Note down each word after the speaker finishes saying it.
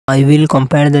I will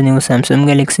compare the new Samsung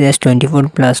Galaxy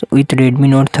S24 Plus with Redmi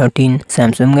Note 13.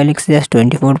 Samsung Galaxy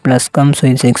S24 Plus comes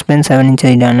with 6.7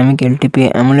 inches dynamic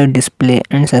LTP AMOLED display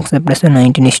and success ratio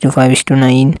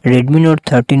 19:5:9. Redmi Note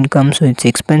 13 comes with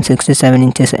 6.67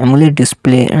 inches AMOLED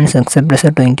display and success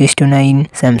ratio 20:9.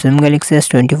 Samsung Galaxy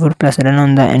S24 Plus run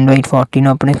on the Android 14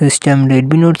 operating system.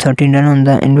 Redmi Note 13 run on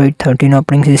the Android 13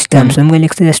 operating system. Samsung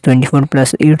Galaxy S24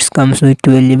 Plus it comes with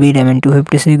 12GB RAM and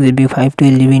 256GB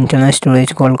 512GB internal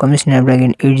storage. Qualcomm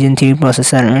Snapdragon 8 Gen 3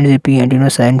 processor and GPU Adreno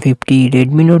 750.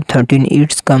 Redmi Note 13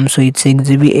 it comes with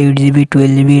 6GB 8GB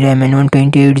 12GB RAM and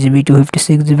 128GB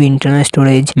 256GB internal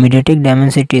storage. MediaTek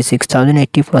Dimensity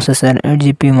 6080 processor and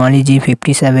GPU Mali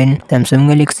G57. Samsung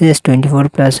Galaxy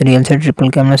S24 Plus real set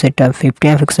triple camera setup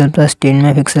 50MP plus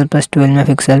 10MP plus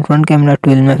 12MP front camera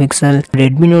 12MP.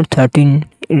 Redmi Note 13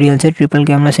 real set triple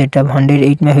camera setup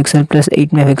 108MP plus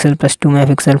 8MP plus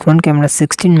 2MP front camera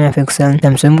 16MP.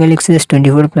 Samsung Galaxy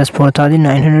S24 Plus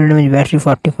 4900 mAh battery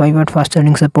 45W fast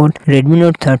charging support. Redmi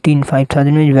Note 13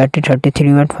 5000 mAh battery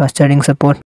 33W fast charging support.